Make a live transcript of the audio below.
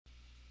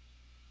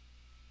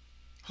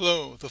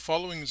Hello, the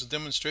following is a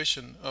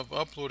demonstration of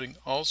uploading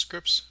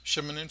Allscripts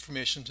shipment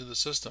information to the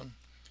system.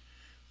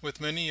 With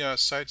many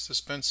sites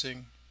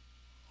dispensing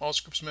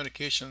Allscripts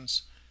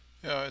medications,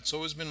 it's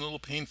always been a little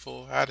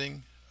painful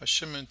adding a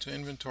shipment to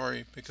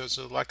inventory because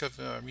of the lack of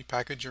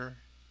repackager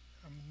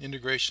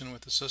integration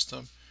with the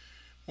system.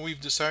 What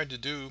we've decided to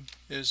do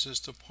is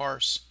to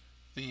parse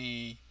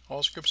the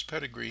Allscripts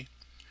pedigree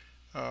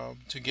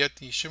to get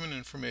the shipment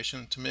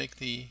information to make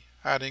the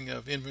adding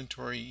of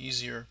inventory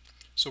easier.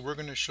 So we're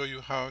going to show you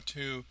how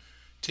to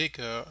take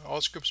a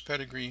Allscripts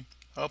pedigree,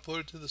 upload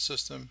it to the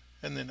system,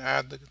 and then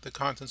add the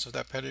contents of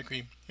that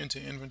pedigree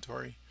into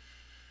inventory.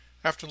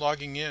 After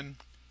logging in,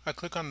 I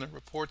click on the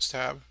Reports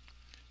tab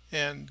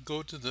and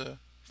go to the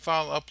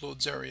File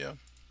Uploads area.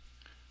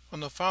 On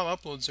the File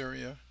Uploads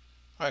area,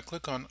 I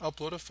click on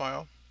Upload a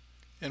File,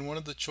 and one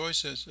of the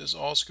choices is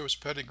Allscripts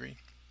pedigree.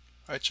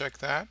 I check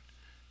that,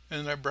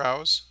 and then I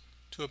browse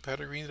to a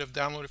pedigree that I've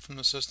downloaded from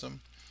the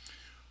system.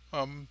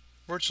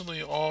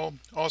 Virtually all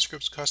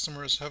Allscripts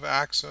customers have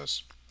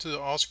access to the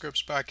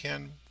Allscripts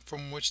backend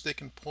from which they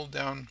can pull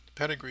down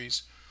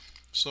pedigrees.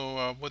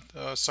 So what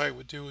the site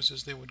would do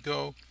is they would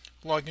go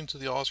log into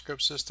the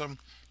Allscripts system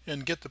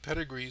and get the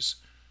pedigrees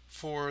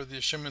for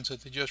the shipments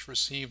that they just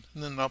received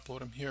and then upload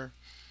them here.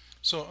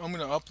 So I'm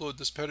going to upload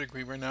this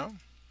pedigree right now,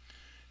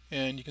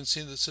 and you can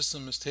see the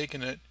system is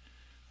taking it.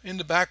 In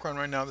the background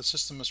right now, the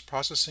system is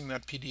processing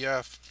that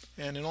PDF,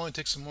 and it only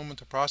takes a moment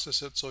to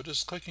process it, so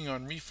just clicking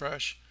on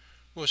refresh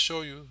will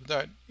show you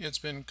that it's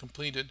been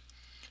completed.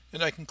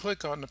 And I can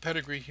click on the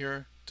pedigree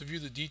here to view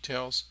the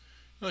details.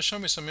 It'll show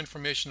me some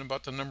information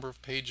about the number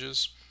of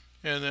pages,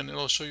 and then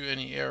it'll show you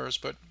any errors,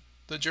 but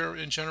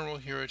in general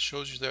here it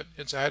shows you that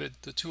it's added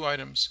the 2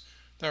 items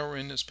that were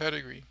in this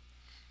pedigree.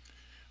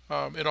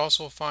 It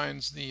also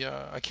finds the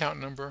account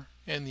number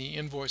and the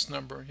invoice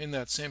number in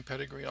that same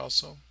pedigree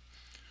also.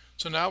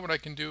 So now what I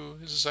can do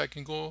is I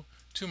can go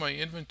to my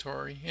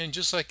inventory, and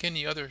just like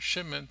any other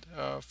shipment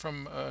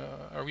from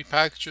a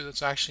repackager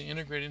that's actually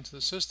integrated into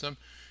the system,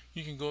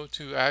 you can go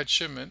to Add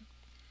Shipment,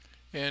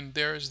 and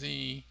there's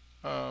the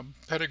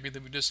pedigree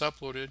that we just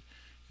uploaded.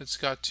 It's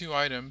got 2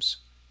 items,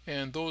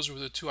 and those were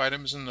the 2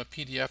 items in the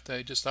PDF that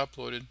I just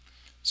uploaded.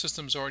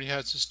 Systems already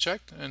has this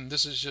checked, and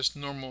this is just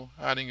normal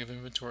adding of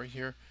inventory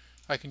here.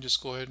 I can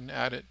just go ahead and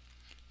add it,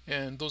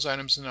 and those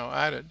items are now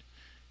added.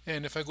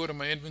 And if I go to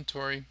my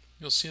inventory,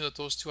 you'll see that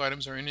those 2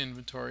 items are in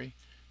inventory.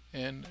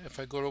 And if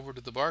I go over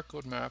to the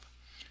barcode map,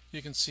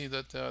 you can see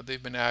that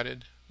they've been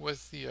added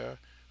with the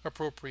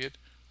appropriate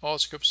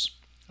Allscripts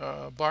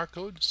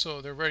barcode,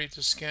 so they're ready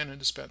to scan and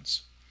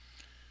dispense.